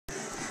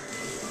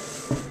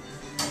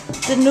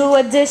the new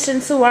addition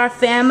to our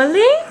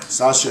family.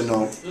 Sasha,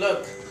 no.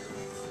 Look.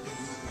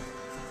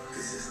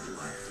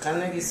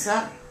 Carne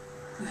guisada.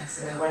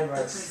 White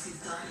rice.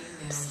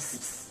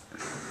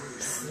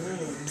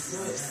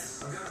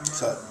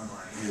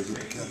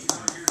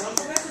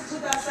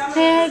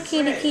 Hey,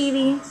 kitty,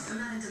 kitty.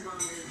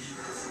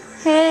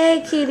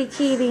 Hey, kitty,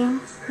 kitty.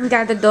 We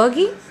got the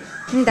doggy.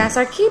 And that's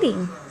our kitty.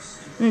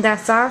 And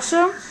that's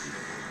Sasha.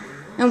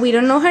 And we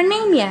don't know her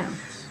name yet.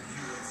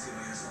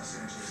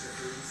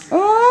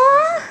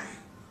 Oh,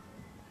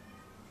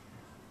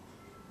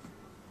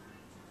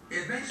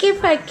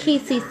 give her a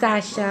kissy,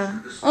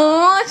 Sasha.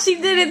 Oh,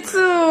 she did it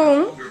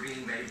too.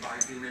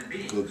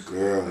 Good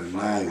girl,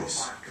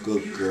 nice.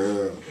 Good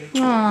girl.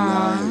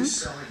 Aww.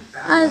 Nice.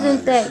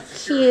 Isn't that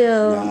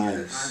cute?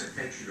 Nice.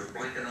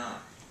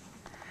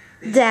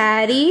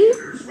 Daddy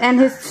and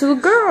his two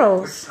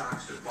girls.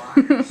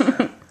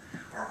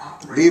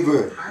 Leave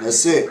her.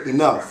 That's it.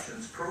 Enough.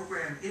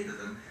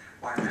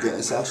 You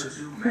getting Sasha?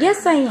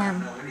 Yes, I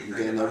am. You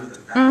getting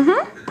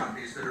everything?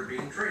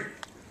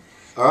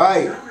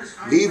 Alright.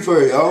 Leave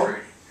her, yo.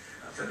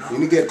 You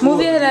need to get cool.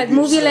 Move your leg.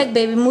 Move your leg,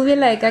 baby. Move your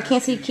leg. I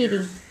can't see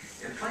kitty.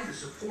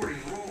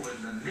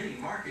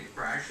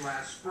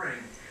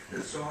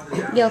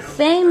 You're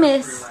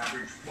famous.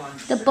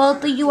 The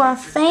both of you are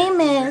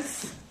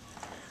famous.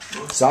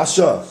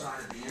 Sasha.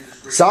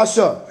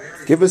 Sasha.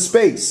 Give her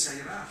space.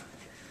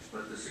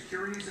 But the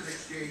Securities and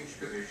Exchange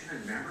Commission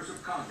and members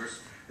of Congress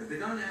have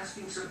begun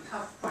asking some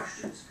tough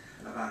questions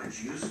about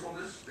its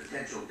usefulness,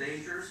 potential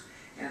dangers,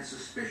 and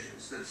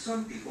suspicions that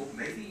some people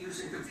may be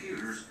using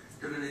computers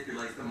to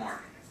manipulate the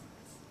market.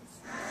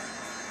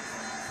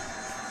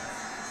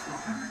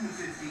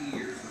 150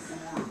 years, the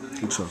floor of the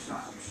New York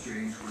Stock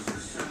Exchange was the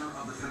center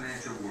of the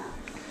financial world,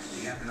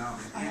 the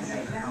economic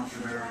engine that helped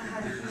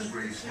American business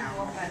raise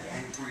capital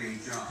and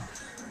create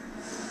jobs.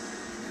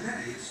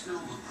 Today, it's still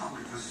the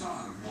public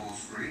facade of Wall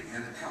Street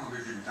and a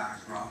television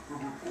backdrop for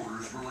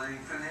reporters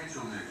relaying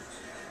financial news.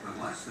 But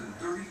less than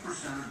 30%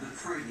 of the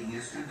trading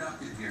is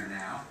conducted here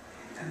now,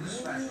 and the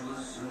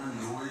specialists and the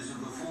noise of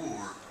the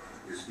floor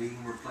is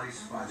being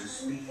replaced by the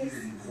speed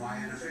and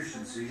quiet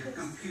efficiency of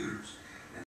computers